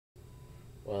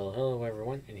Well, hello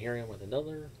everyone, and here I am with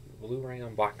another Blu-ray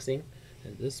unboxing,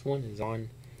 and this one is on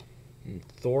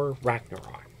Thor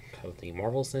Ragnarok of the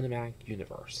Marvel Cinematic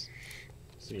Universe.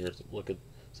 So here's a look at,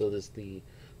 this is the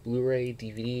Blu-ray,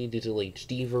 DVD, digital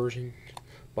HD version.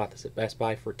 Bought this at Best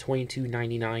Buy for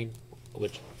 $22.99,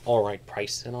 which alright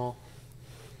price and all.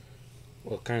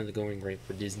 Well, kind of the going rate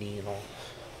for Disney and all.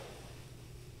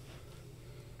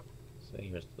 So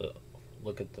here's the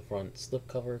look at the front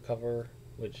slipcover,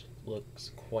 which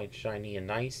looks quite shiny and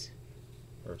nice,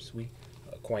 or sweet,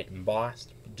 quite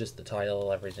embossed. Just the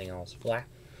title, everything else flat.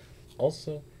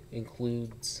 Also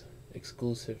includes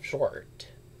exclusive short,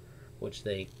 which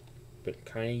they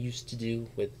kind of used to do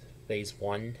with Phase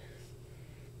 1,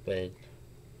 but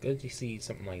good to see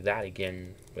something like that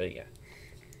again. But yeah,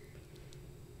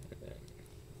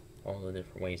 all the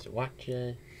different ways to watch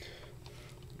it,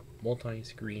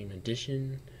 multi-screen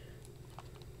edition.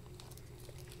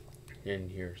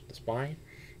 And here's the spine.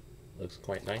 Looks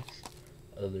quite nice.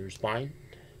 Other spine.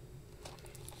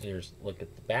 Here's a look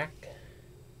at the back.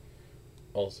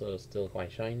 Also still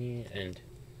quite shiny, and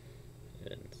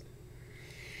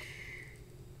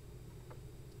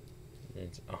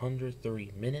it's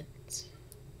 103 minutes.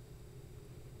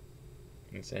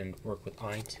 And work with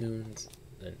iTunes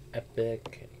and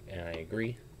Epic, and I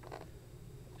agree.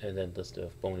 And then list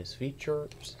of bonus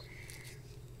features.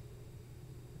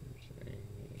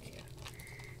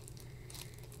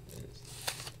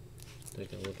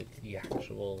 Take a look at the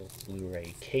actual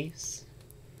Blu-ray case.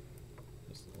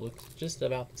 This looks just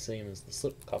about the same as the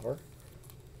slipcover.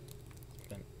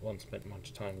 Won't spend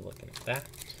much time looking at that.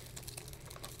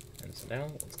 And so now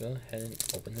let's go ahead and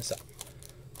open this up.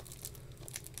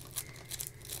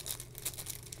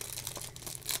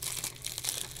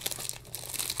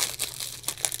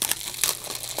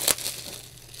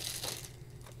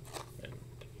 And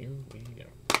here we go.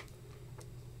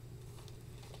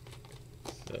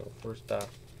 So first off,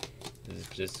 this is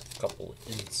just a couple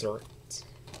inserts.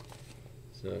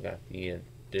 So I got the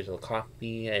digital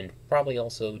copy, and probably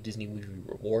also Disney Movie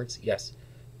Rewards. Yes,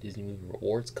 Disney Movie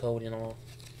Rewards code and all.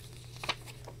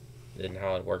 Then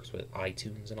how it works with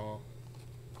iTunes and all.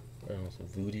 And also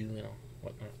Voodoo and all,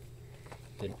 whatnot.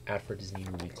 Then ad for Disney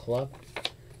Movie Club,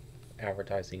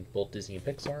 advertising both Disney and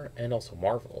Pixar, and also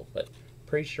Marvel. But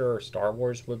pretty sure Star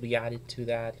Wars would be added to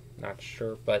that. Not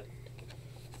sure, but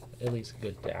at least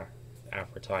good to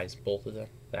advertise both of them,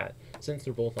 that since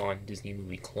they're both on Disney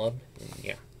Movie Club. And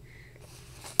yeah,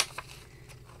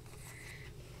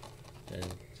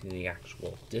 and the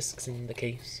actual discs in the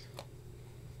case.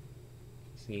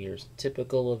 See, here's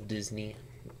typical of Disney,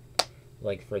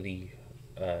 like for the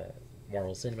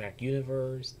Marvel Cinematic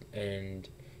Universe and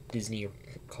Disney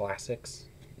classics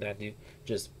that do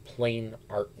just plain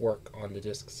artwork on the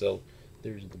disc. So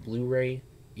there's the Blu-ray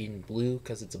in blue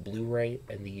because it's a Blu-ray,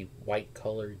 and the white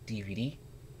color DVD,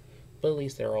 but at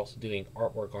least they're also doing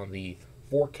artwork on the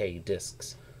 4K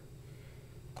discs.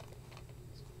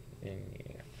 And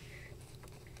yeah,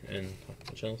 and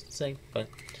which else to say, but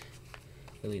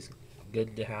at least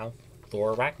good to have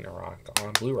Thor Ragnarok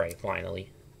on Blu-ray finally.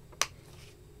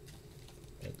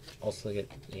 And also get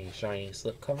a shiny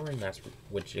slipcover, and that's,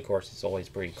 which of course is always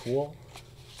pretty cool.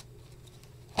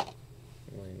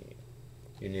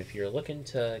 And if you're looking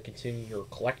to continue your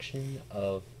collection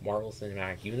of Marvel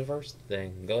Cinematic Universe,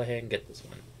 then go ahead and get this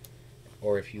one.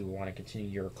 Or if you want to continue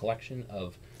your collection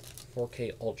of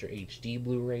 4K Ultra HD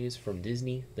Blu-rays from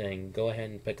Disney, then go ahead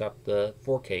and pick up the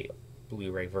 4K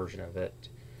Blu-ray version of it.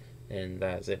 And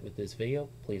that's it with this video.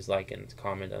 Please like and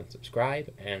comment and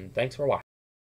subscribe, and thanks for watching.